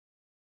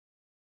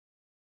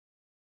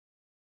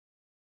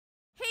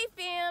Hey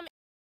fam.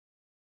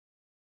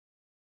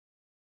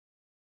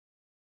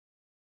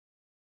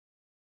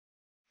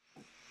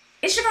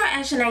 It's your girl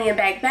Ashley and you're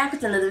back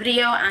with another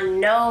video. I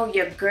know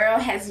your girl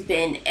has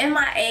been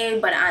MIA,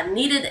 but I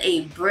needed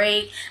a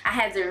break. I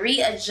had to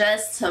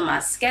readjust to my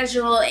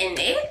schedule and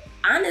it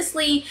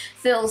honestly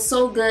feels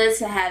so good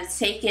to have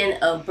taken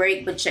a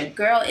break, but your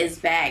girl is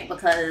back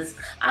because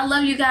I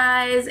love you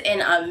guys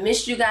and I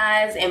missed you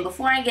guys. And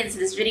before I get into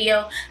this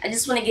video, I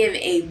just want to give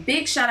a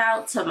big shout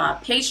out to my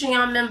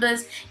Patreon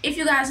members. If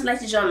you guys would like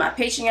to join my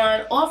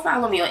Patreon or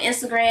follow me on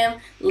Instagram,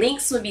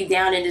 links will be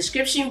down in the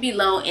description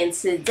below. And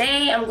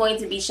today I'm going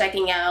to be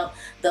checking out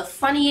the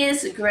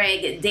funniest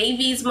Greg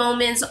Davies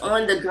moments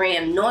on the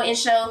Graham Norton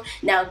Show.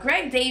 Now,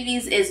 Greg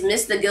Davies is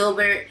Mr.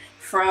 Gilbert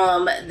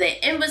from the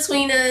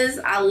Inbetweeners.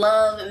 I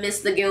love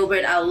Mr.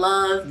 Gilbert. I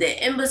love the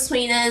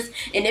Inbetweeners.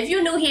 And if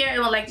you're new here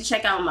and would like to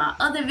check out my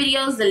other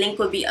videos, the link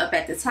will be up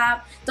at the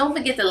top. Don't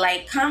forget to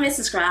like, comment,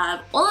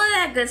 subscribe, all of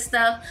that good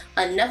stuff.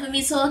 Enough of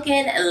me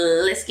talking.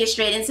 Let's get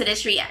straight into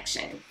this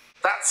reaction.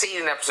 That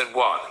scene in episode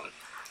 1,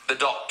 the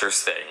doctor's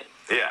thing.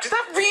 Yeah. Did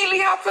that really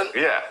happen?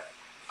 Yeah.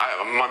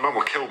 My mum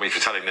will kill me for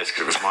telling this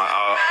because it was my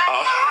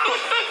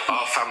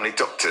our family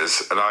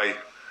doctors, and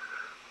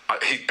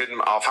he'd been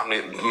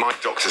my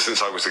doctor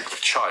since I was a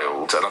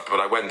child, but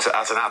I went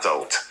as an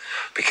adult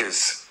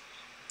because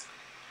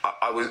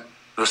there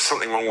was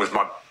something wrong with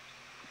my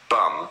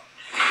bum.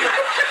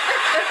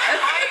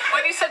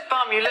 When you said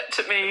bum, you looked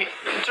at me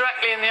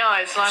directly in the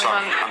eyes, and I'm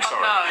sorry.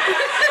 No.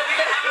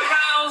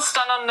 Aroused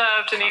and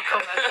unnerved in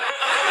equal measure.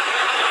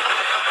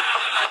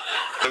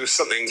 There was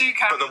something,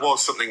 but there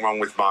was something wrong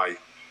with my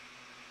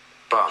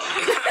bum. Why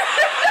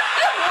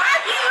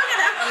are you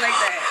looking at me like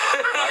that?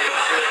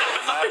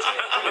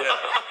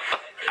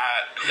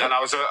 Yeah. And I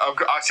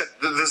said,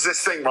 there's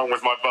this thing wrong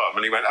with my bum.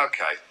 And he went,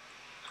 okay.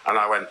 And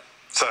I went,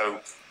 so,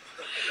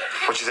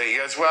 what do you think? He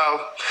goes,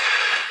 well,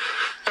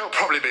 it'll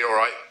probably be all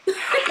right. It'll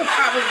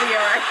probably be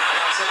all right.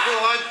 I said,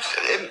 well,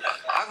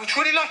 I would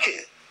really like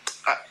it.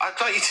 I'd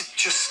like you to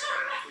just,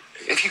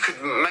 if you could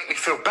make me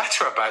feel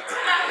better about it,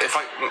 if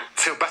I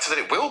feel better that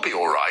it will be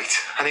all right.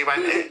 And he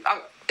went,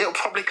 it'll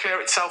probably clear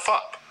itself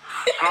up.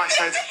 And I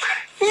said,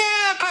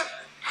 yeah, but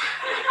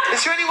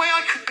is there any way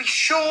I could be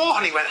sure?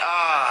 And he went,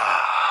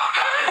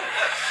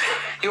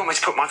 you want me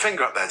to put my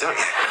finger up there, don't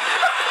you?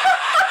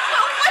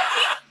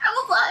 I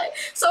was like,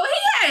 so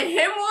he had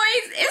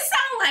hemorrhoids? It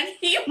sounded like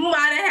he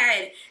might have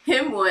had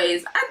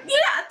hemorrhoids. I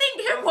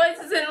think hemorrhoids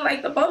is in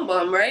like the bum,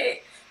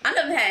 right? I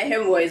never had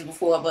hemorrhoids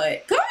before,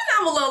 but comment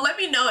down below. Let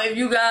me know if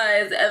you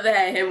guys ever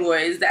had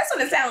hemorrhoids. That's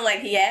what it sounded like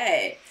he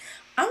had.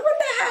 I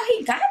wonder how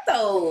he got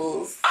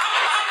those.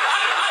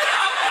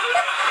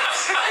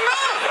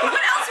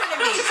 What else would it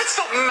be? If it's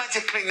not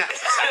magically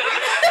necessary.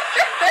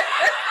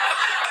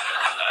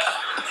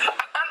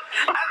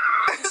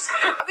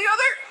 And the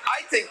other,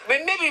 I think,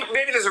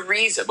 maybe there's a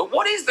reason, but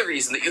what is the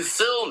reason that you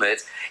film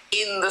it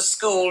in the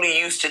school you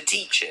used to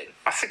teach in?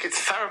 I think it's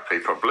therapy,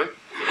 probably.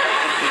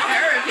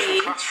 Therapy?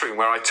 The classroom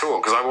where I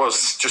taught, because I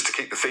was, just to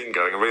keep the theme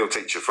going, a real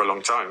teacher for a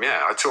long time.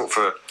 Yeah, I taught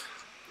for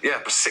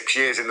 6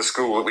 years in the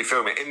school that we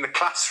film it in the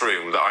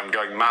classroom that I'm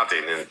going mad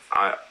in. And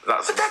that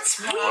was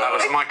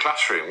my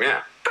classroom,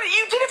 yeah. But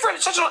you did it for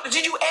such a long.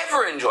 Did you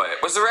ever enjoy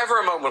it? Was there ever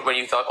a moment when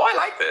you thought, oh, I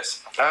like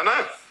this?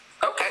 No.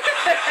 Okay.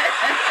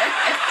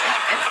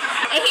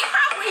 And he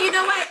probably, you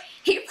know what?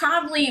 He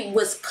probably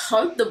was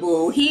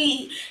comfortable.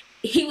 He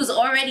was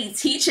already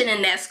teaching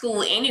in that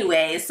school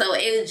anyway, so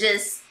it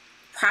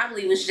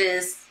probably was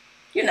just,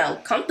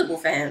 comfortable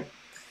for him.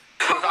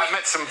 I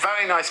met some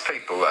very nice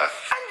people there.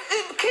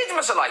 And the kids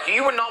must have liked you.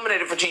 You were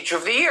nominated for Teacher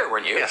of the Year,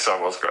 weren't you? Yes, I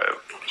was, Graham.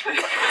 I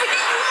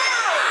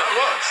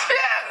was. Yeah.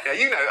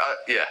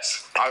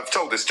 Yes. I've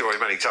told this story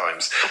many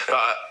times.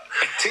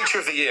 Teacher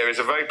of the Year is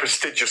a very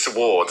prestigious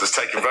award that's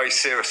taken very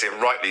seriously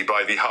and rightly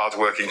by the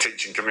hard-working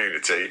teaching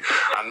community.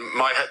 And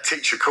my head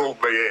teacher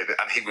called me in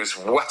and he was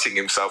wetting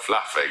himself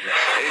laughing. In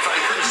fact,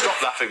 he couldn't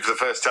stop laughing for the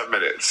first 10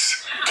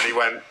 minutes. And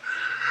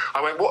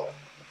I went, what?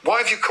 Why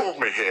have you called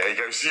me here? He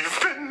goes, you've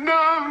been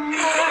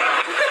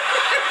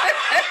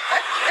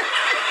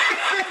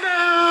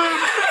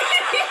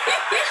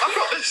I've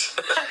got this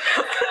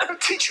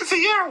Teacher of the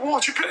Year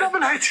award, you've been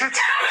nominated.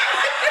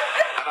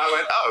 And I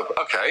went, oh,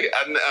 okay.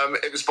 And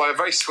it was by a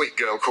very sweet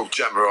girl called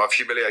Gemma, who I've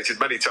humiliated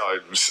many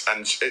times.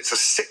 And it's a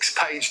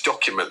 6-page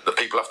document that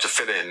people have to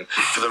fill in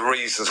for the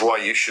reasons why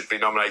you should be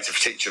nominated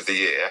for Teacher of the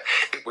Year.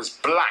 It was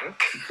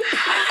blank,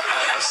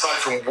 aside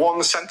from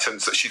one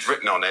sentence that she'd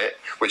written on it,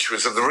 which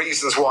was of the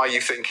reasons why you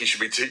think he should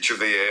be Teacher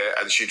of the Year.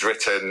 And she'd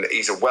written,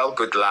 he's a well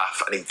good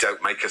laugh and he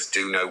don't make us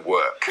do no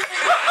work.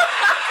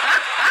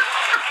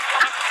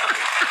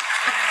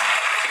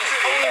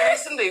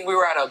 Recently, we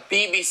were at a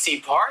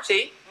BBC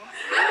party.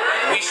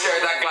 We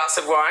shared that glass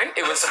of wine.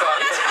 It was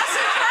fun.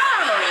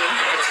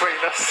 Between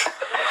us.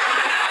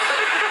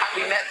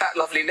 And we met that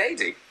lovely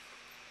lady.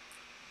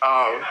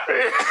 Oh.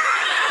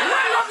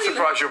 I'm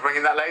surprised you're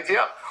bringing that lady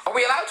up. Are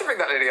we allowed to bring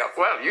that lady up?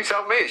 Well, you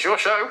tell me. It's your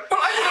show. Well,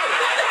 I don't know.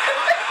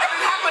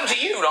 It happened to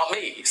you, not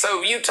me.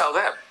 So you tell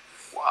them.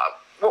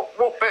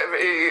 What Okay.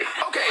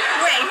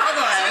 Wait, hold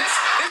on.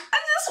 I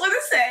just want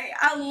to say,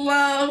 I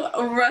love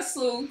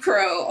Russell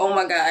Crowe. Oh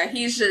my God,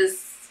 he's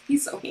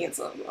so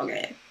handsome.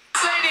 Okay.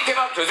 This lady came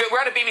up to us. We're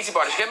at a BBC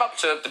party. She came up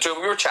to the two of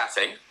us. We were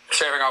chatting,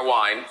 sharing our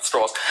wine,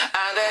 straws.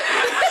 And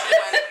she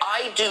went,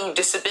 I do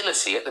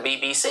disability at the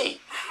BBC.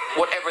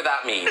 Whatever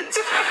that means.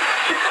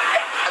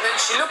 And then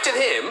she looked at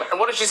him, and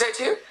what did she say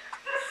to you?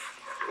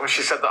 Well,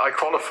 she said that I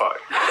qualify.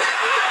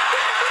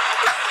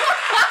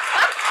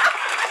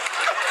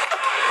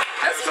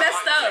 That's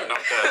messed up.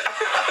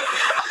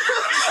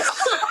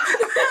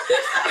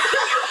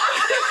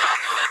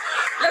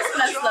 That's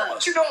messed up.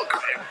 Do you know what,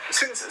 Graham?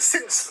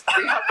 Since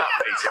we had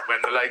that meeting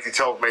when the lady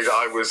told me that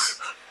I was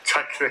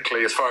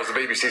technically, as far as the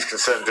BBC is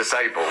concerned,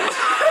 disabled,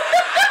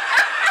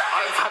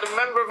 I've had a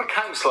member of a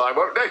council, I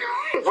won't know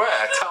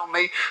where, tell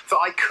me that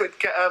I could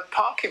get a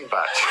parking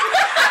badge.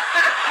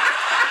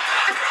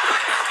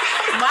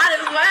 Might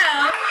as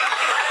well.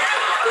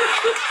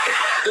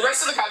 The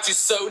rest of the country's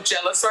so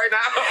jealous right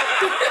now.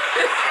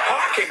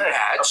 Parking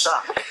badge.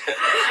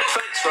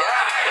 Thanks for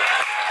that.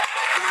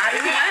 Might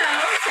as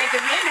well take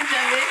advantage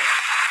of it.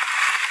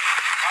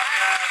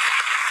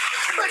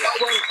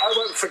 I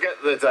won't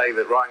forget the day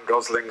that Ryan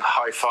Gosling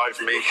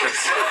high-fived me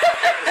because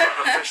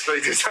I'm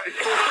officially disabled.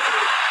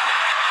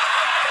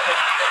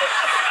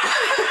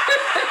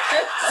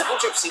 School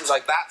trip seems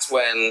like that's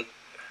when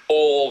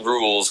all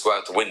rules go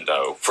out the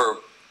window for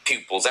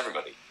pupils,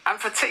 everybody. And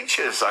for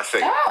teachers, I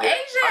think. Oh,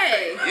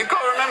 AJ! You've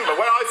got to remember,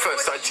 when I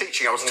first started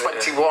teaching, I was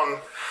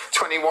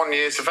 21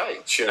 years of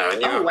age, you know.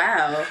 And Oh,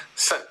 wow.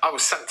 I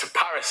was sent to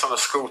Paris on a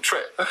school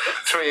trip.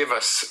 Three of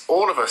us,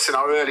 all of us in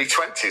our early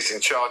 20s,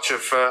 in charge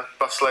of a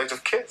busload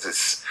of kids.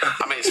 It's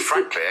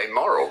frankly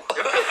amoral.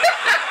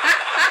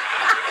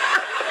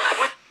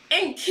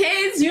 And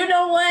kids, you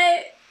know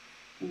what?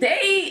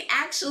 They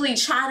actually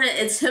try to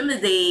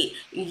intimidate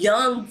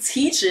young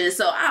teachers,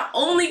 so I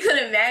only could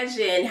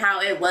imagine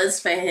how it was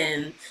for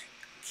him.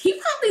 He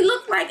probably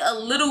looked like a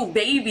little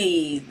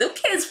baby. The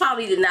kids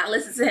probably did not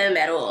listen to him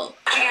at all.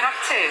 What do you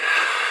have to?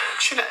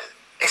 You know,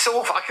 it's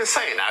awful. I can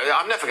say it now.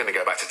 I'm never going to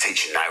go back to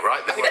teaching now,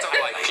 right? I think it's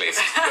unlikely.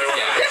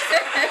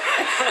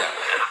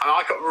 And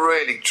I got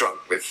really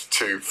drunk with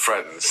two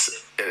friends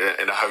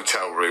in a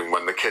hotel room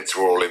when the kids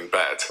were all in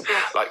bed.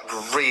 Like,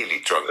 really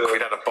drunk.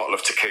 We'd had a bottle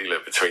of tequila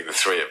between the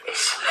three of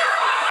us.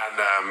 And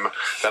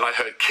then I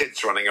heard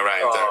kids running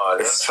around.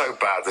 It's so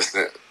bad,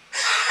 isn't it? I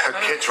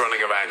heard kids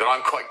running around, and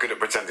I'm quite good at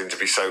pretending to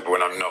be sober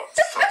when I'm not.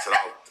 So I said,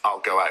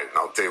 I'll go out and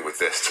I'll deal with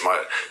this to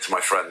my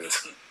friend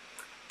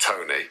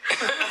Tony. Who's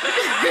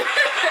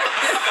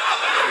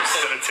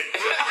still a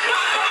teacher.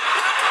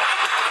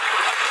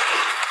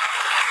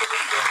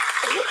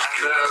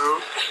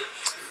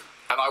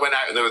 And I went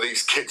out and there were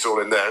these kids all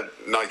in their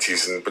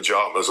 90s and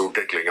pyjamas all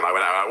giggling, and I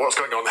went out, what's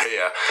going on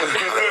here? And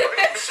they were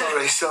like,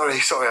 sorry. I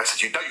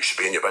said, you know you should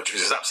be in your bedroom,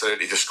 this is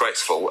absolutely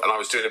disgraceful. And I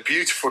was doing a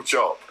beautiful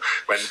job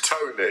when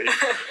Tony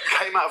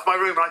came out of my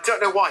room, and I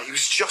don't know why, he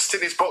was just in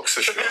his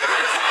boxer shorts. A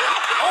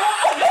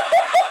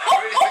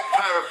really big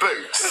pair of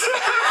boots.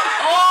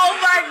 Oh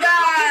my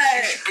God!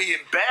 You should be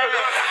in bed.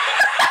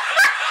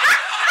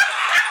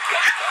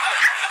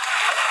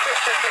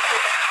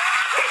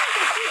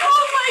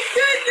 Oh my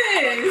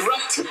goodness! I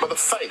grabbed him by the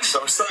face. I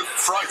was so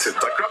frightened.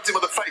 I grabbed him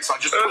by the face. I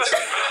just pushed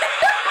him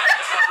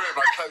into my room. I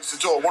closed the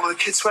door. One of the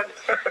kids went,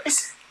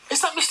 "Is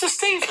that Mr.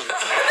 Stevens?" And I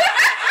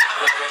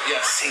went,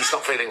 "Yes, he's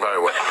not feeling very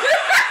well."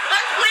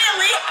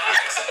 Clearly. I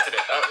accepted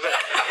it. Are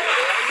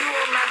you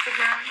all romantic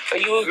now? Are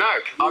you? No,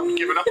 I've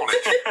given up on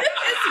it.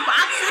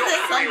 Boxes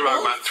Got free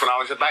romance when I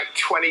was about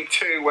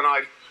 22 when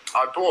I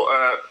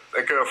bought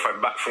a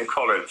girlfriend back from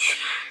college.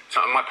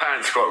 So my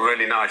parents got a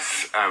really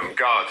nice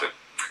garden,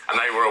 and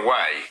they were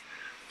away.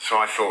 So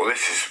I thought,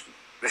 this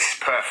is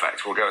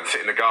perfect. We'll go and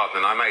sit in the garden.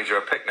 And I made her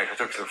a picnic. I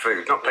took some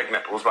food, not pig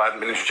nipples, but I hadn't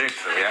been introduced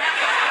to them yet. I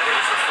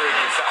took some food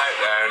and sat out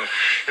there and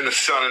in the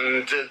sun,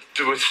 and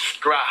there was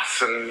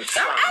grass and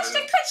sun. Oh,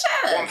 Ashton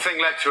Kutcher. One thing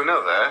led to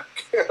another.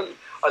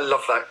 I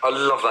love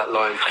that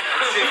line.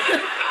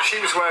 She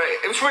was wearing,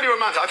 it was really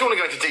romantic. I don't want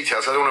to go into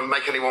details. I don't want to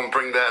make anyone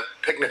bring their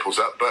pig nipples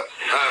up, but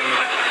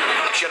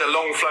she had a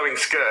long flowing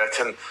skirt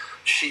and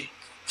she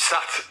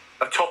sat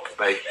atop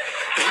me.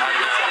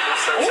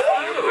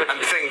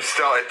 And things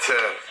started to...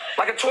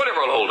 Like a toilet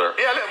roll holder?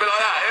 Yeah, a little bit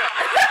like that, yeah.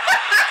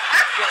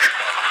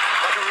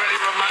 Like a really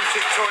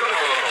romantic toilet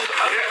roll holder.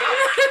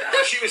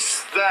 Yeah. She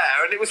was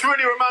there and it was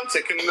really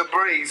romantic and the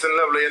breeze and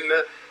lovely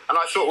and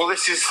I thought, well,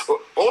 this is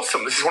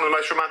awesome. This is one of the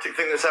most romantic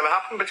things that's ever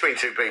happened between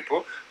two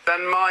people.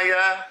 Then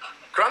my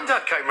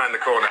granddad came round the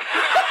corner.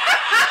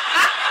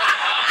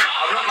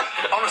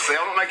 Honestly,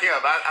 I'm not making it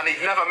up. And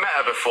he'd never met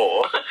her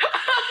before.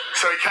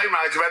 So he came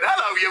round and went,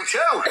 hello, you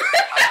two.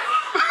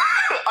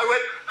 I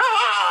went,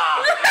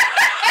 ah.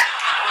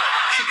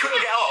 She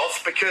couldn't get off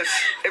because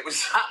it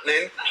was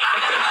happening.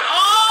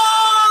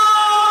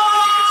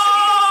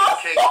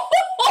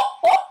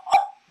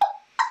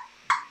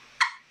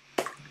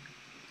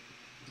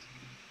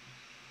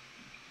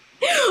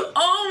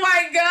 Oh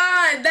my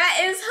God, that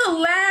is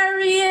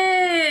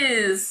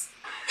hilarious.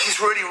 This is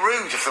really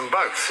rude of the them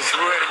both. It's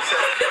really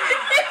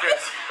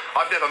because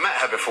I've never met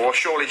her before.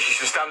 Surely she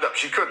should stand up.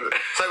 She couldn't.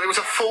 So it was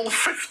a full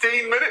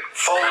 15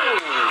 minutes. Oh.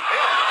 Yeah.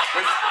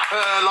 With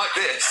her like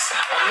this.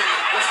 I mean,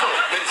 that's not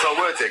minutes our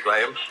words here,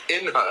 Graham.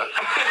 In her.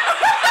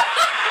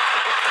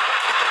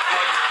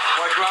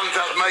 My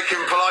granddad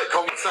making polite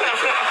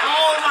conversation.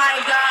 Oh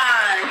my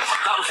gosh.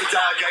 That was the day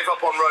I gave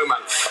up on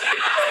romance.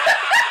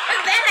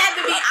 That had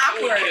to be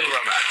awkward.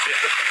 Romance,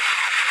 yeah.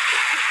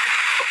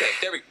 Okay,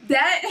 there we go.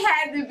 That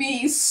had to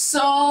be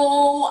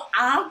so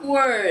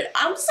awkward.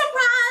 I'm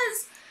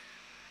surprised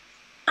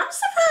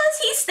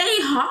he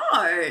stayed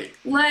hard.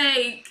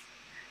 Like,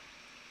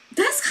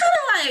 that's kind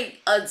of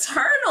like a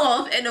turn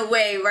off in a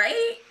way,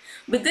 right?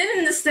 But then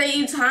in the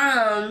same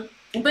time,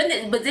 but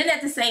then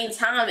at the same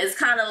time, it's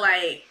kind of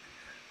like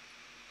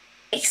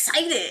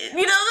excited.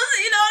 You know what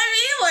I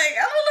mean? Like,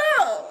 I don't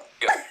know.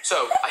 Good.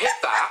 So I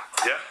hit that.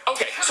 Yeah.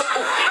 Okay. So it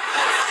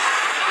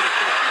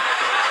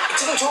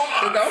didn't talk.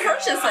 Well, don't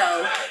hurt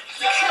yourself.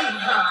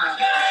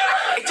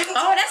 It didn't.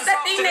 Oh, that's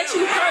that thing that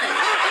you punch.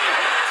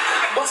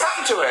 What's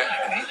happened to it?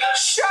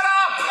 Shut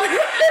up!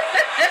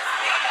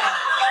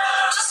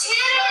 Just hit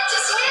it,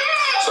 just hit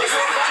it.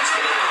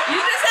 You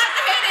just have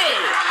to hit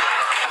it.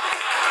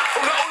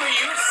 Oh no, are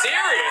you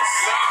serious?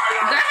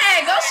 Go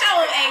ahead, go show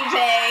him, AJ.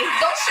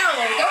 Go show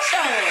him.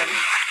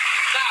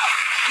 Now,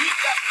 do you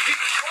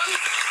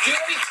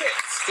have any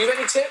tips? Do you have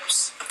any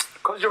tips?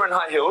 Because you're in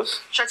high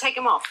heels. Should I take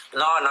him off?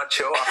 No, not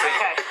chill. I think.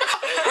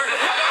 Okay.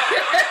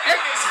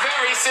 It's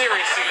very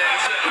seriously,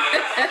 ladies and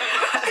gentlemen.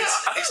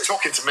 He's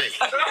talking to me.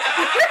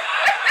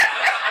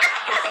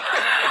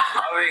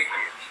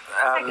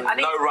 I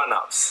think no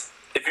run-ups.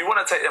 If you want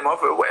to take them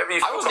off, whatever you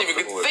feel I wasn't even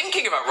comfortable with.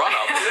 thinking about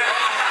run-ups.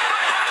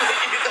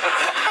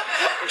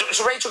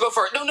 So Rachel, go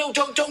for it. No,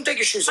 don't take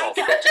your shoes off.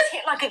 I just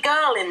hit like a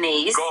girl in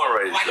these. Go on,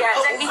 Rachel. Yeah,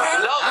 don't you think?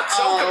 Love, it's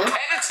so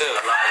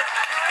competitive.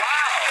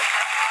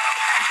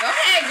 Go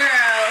ahead,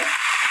 girl.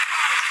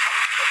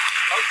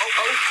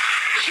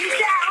 She's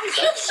down.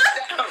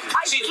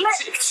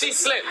 She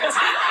slipped.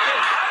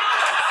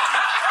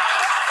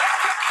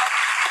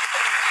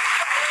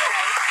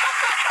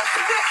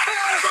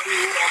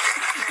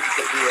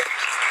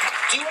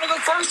 Do you want to go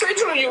first,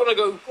 Rachel, or do you want to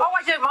go? Oh,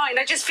 I don't mind.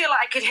 I just feel like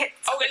I could hit.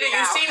 Okay, then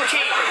you seem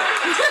keen.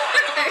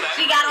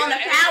 She got on the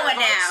power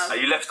now. Are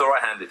you left or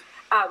right-handed?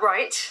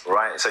 Right.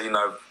 Right, so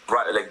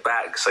right leg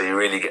back, so you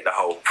really get the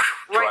whole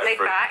Right leg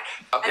through. back.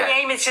 Okay. And the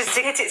aim is just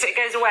to hit it so it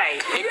goes away.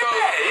 You do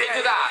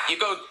that. You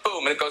go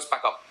boom, and it goes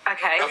back up.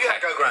 Okay. Go,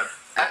 Graham.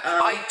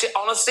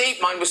 Honestly,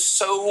 mine was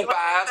so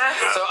bad.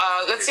 So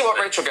let's see what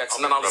Rachel gets,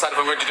 and then I'll decide if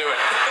I'm going to do it.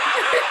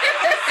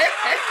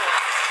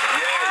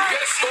 You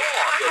get a score.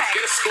 Okay. You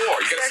get a score.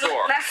 You get a So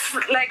score.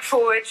 left leg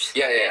forward.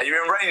 Yeah. Are you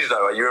in range,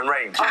 though? Are you in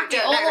range? Cock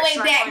it all the way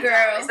back,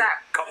 girl. Is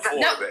that Come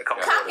forward No, a bit. Come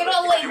cock forward it a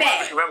all the bit. way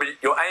back. Remember,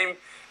 your aim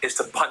is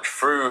to punch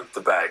through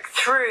the bag.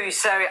 through?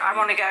 So I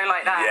want to go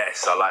like that.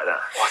 Yes, I like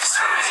that.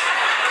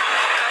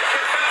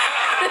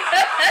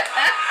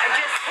 And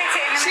just hit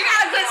it in the She middle.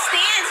 got a good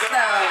stance,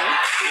 though.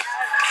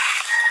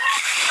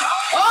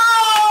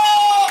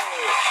 Oh!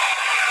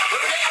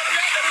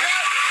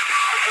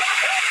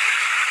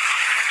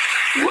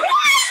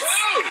 What?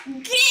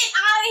 Get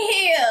out of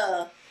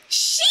here.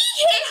 She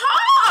hit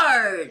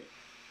hard.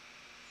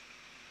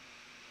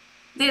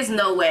 There's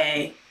no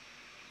way.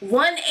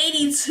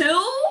 182?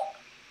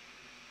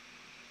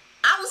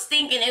 I was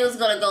thinking it was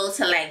going to go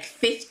to like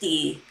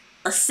 50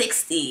 or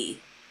 60.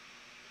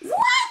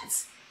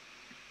 What?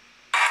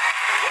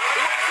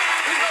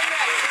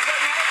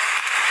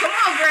 Come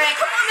on, Greg.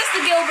 Come on,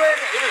 Mr. Gilbert.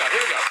 Here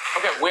we go.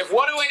 Okay, we have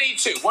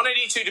 182.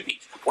 182 to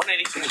beat.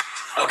 182 to beat.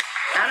 Okay.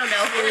 I don't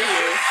know who he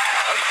is.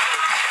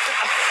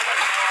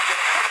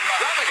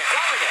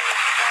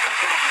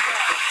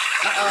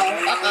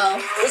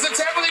 Uh-oh. There's a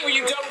terrible thing where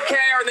you don't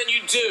care and then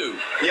you do.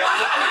 Yeah.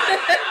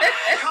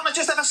 Can't I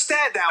just have a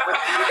stare down with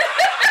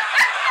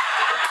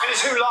And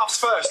it's who laughs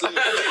first.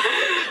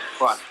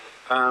 Right.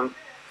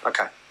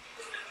 Okay.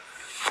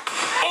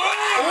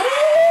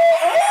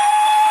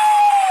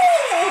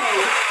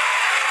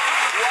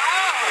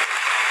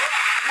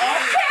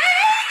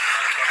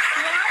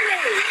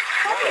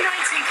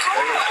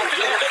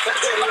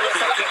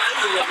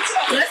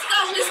 Let's go,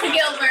 Mr.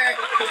 Gilbert.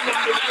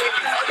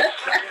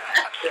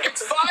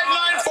 It's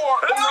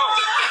 594. No.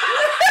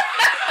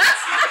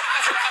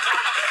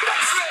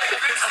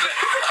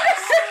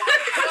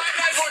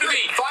 594 to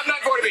beat.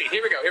 594 to beat.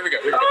 Here we go.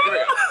 Ooh.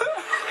 Okay.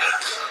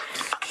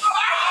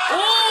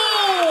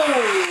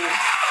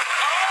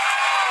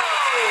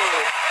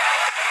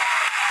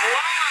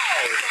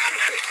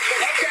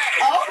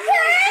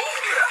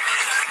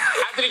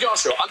 Anthony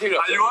Joshua. Are you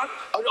on?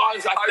 Oh, no, are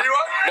you on?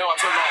 No, I'm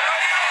so not.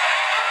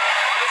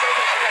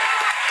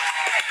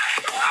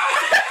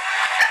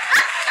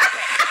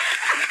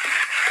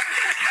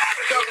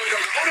 Go. Oh,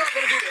 no, I'm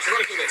going to do this. Here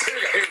we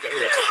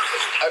go.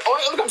 Oh,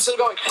 look, I'm still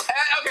going.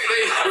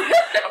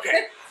 Okay.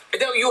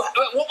 No,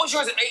 what was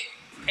yours?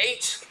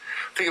 8?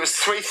 I think it was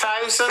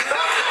 3,000.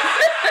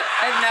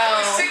 No.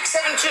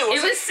 672.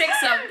 It was 6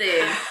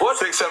 something. What?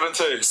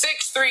 672.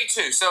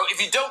 632. So if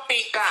you don't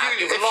beat that,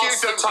 If you've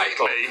lost the don't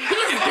title. beat me,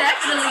 He's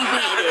definitely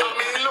beating it. I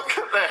mean, look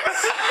at this.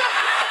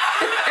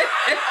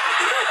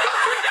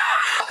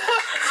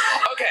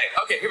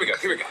 Okay, here we go.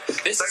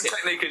 This Same is it.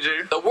 technique as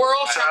you. The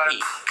world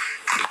champion.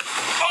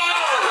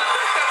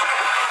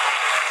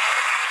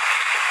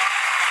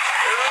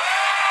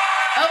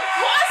 Of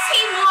course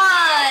he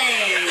won.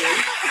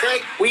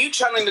 Greg, were you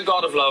channeling the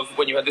god of love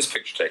when you had this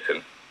picture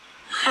taken?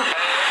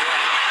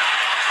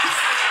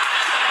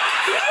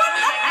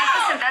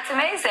 That's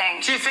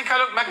amazing. Do you think I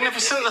look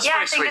magnificent? That's Yeah,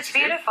 very I think sweet it's of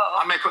you. beautiful.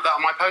 I may put that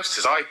on my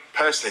posters. I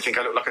personally think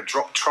I look like a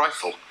dropped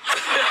trifle. I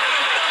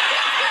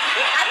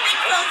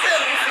think so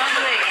too. It's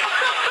lovely.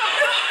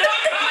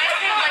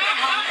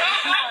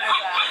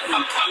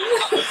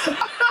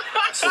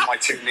 I saw my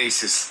 2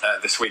 nieces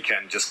this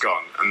weekend, just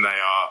gone, and they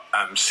are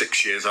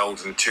 6 years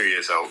old and 2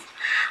 years old.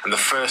 And the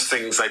first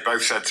things they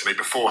both said to me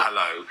before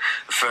hello,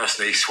 the first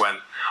niece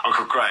went,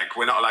 "Uncle Greg,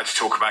 we're not allowed to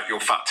talk about your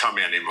fat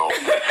tummy anymore."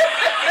 It was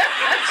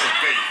a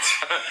beat.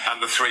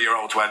 And the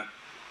 3-year-old went,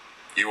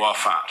 "You are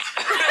fat."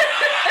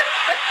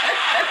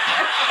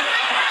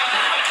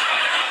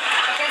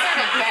 Kids are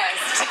the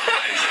best.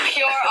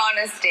 Pure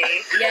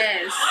honesty.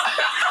 Yes.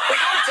 But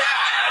your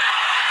dad.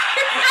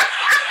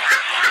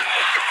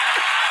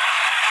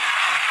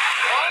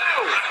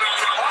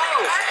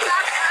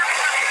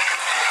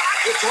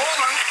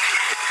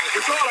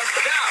 You're taller.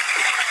 Now.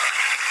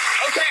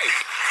 Okay.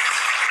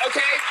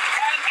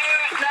 And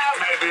now.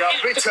 Maybe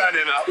I'll be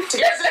turning up. To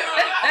get us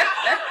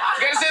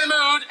in the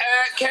mood,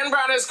 Ken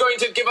Brown is going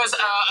to give us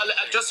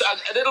just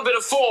a little bit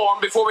of form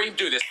before we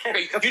do this.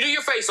 Okay, you do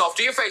your face off.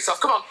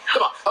 Come on.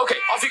 Okay,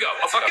 off you go.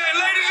 Okay,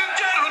 ladies and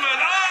gentlemen,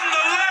 on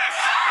the left,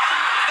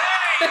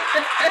 they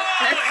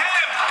call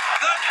him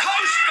the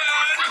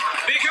Postman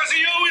because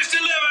he always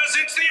delivers.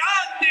 It's the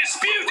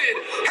undisputed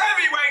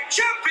heavyweight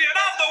champion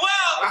of the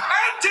world,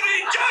 Anthony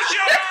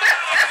Joshua!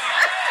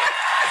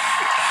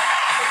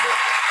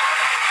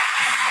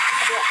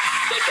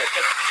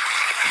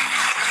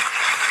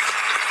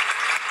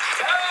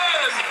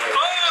 And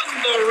on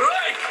the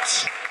right,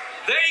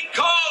 they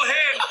call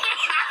him...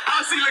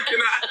 How's he looking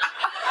at?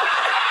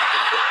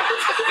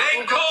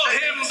 They call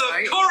him the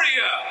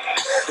Courier.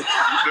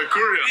 The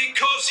courier.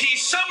 Because he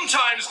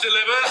sometimes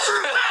delivers,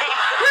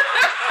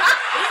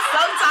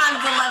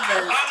 Sometimes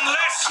delivers.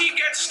 unless he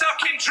gets stuck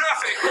in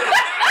traffic.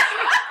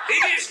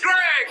 It is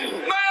Greg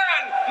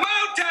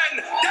Norton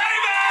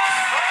Davies!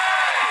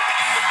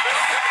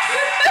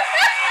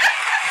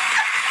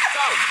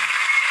 So,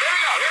 here we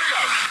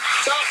go.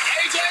 So,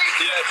 AJ,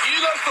 you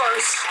go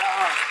first.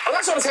 Oh,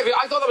 that's not as heavy.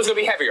 I thought that was going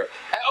to be heavier.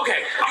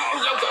 Okay.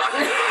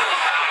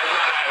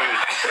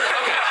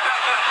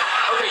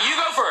 Okay, you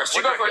go first.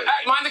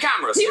 Mind the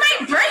cameras. He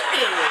might break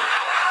it.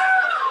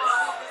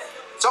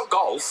 It's not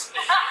golf.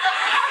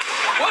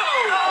 Whoa!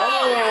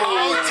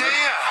 Oh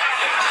dear!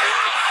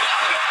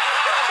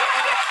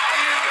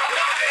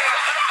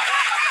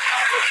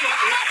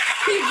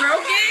 He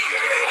broke it.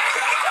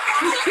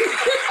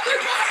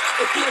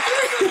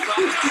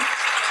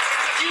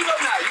 You go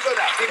now.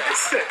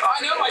 I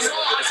know, I saw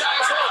that.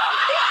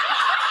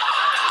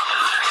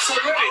 So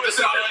really,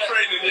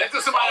 It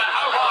doesn't matter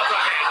how hard I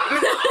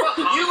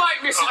hit. you might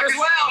miss it as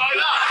well.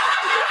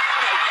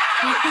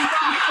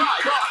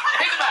 Go on.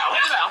 Hit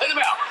the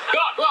bell. Go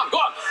on.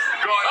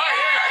 Oh,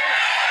 here.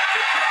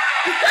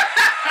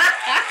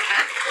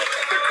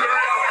 The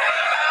courier.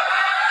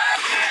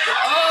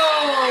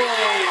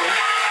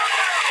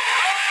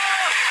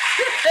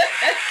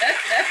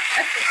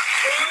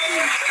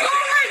 Oh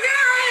my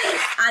God!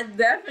 I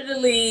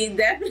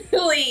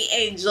definitely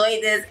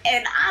enjoyed this,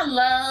 and I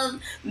love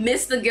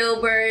Mr.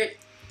 Gilbert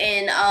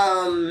and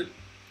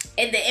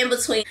in the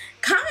in-between.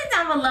 Comment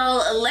down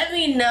below, let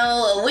me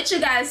know what you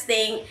guys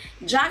think.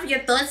 Drop your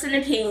thoughts and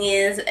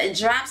opinions,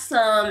 drop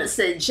some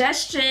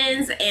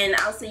suggestions, and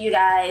I'll see you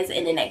guys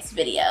in the next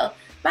video.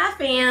 Bye,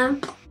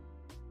 fam.